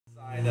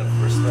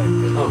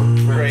Oh,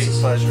 right. Great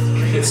pleasure.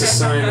 It's a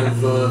sign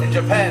of. In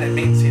Japan, it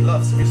means he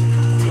loves music.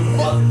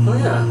 Oh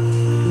yeah.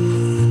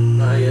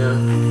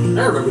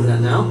 I remember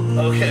that now.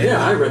 Okay.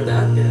 Yeah, I read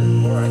that. Yeah.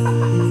 All right.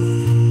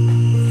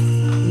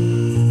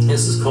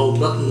 This is called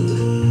Buttoned.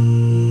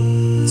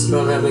 It's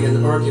about having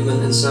an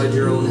argument inside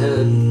your own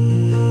head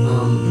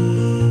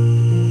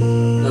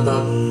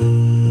about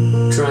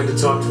trying to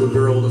talk to a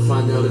girl to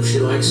find out if she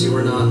likes you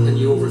or not, and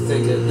you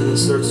overthink it, and it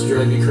starts to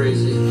drive you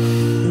crazy.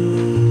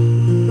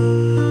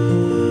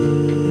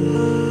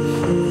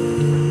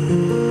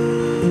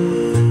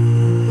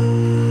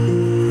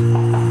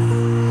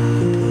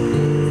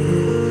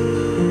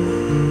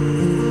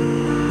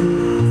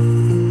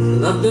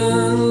 I've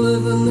been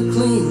living the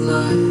clean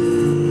life.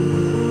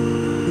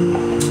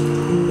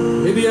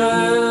 Maybe I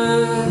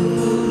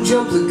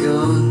jumped the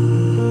gun.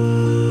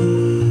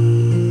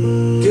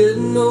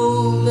 Getting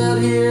old out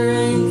here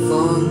ain't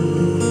fun.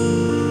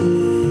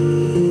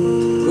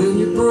 When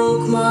you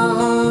broke my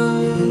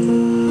heart,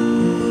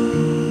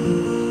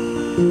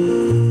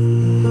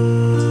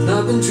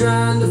 I've been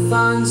trying to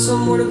find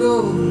somewhere to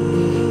go.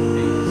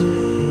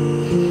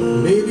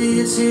 Maybe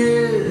it's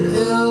here,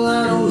 hell,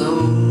 I don't know.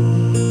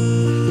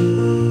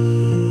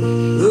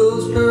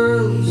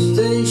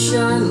 They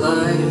shine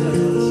like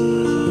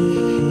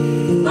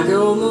I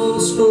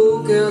almost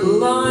spoke out of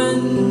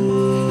line.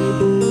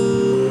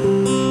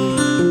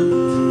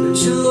 But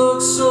you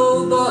look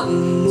so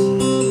buttoned.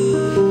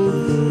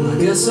 I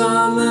guess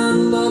I'm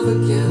in love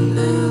again,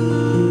 and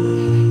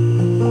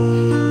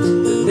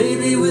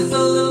maybe with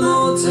a little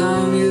more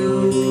time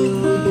you'll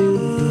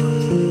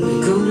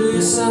come to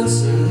your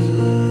senses.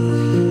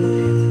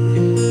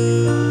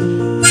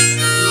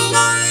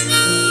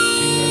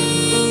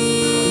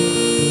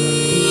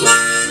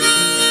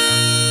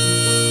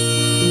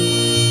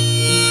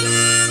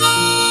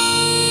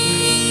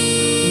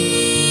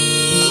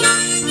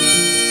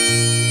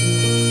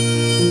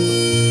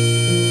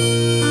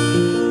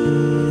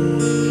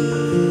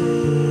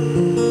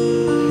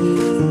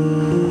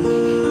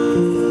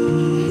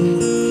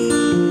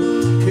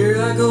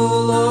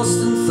 Lost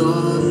in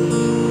thought.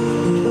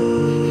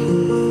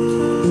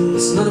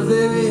 It's not a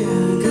very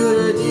good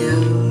idea.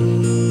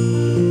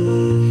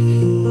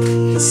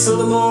 It's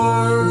seldom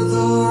more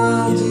though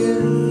around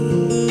here.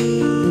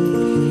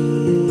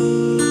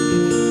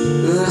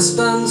 But I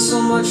spend so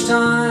much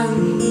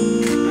time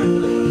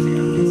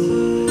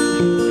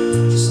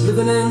just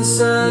living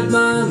inside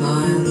my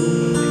mind.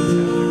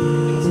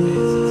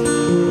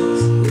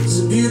 It's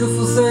a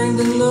beautiful thing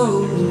to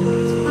know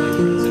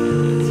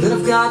that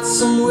I've got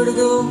somewhere to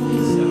go.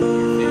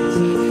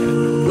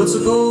 But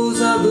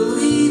suppose I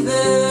believe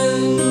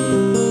it,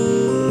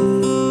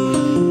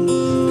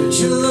 but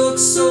you look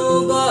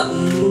so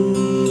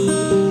buttoned.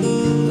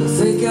 I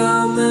think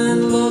I'm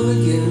in love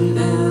again,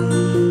 and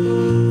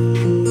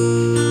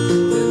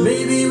that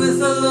maybe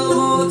with a little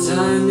more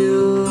time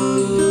you'll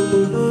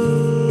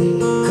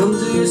come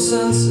to your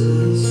senses.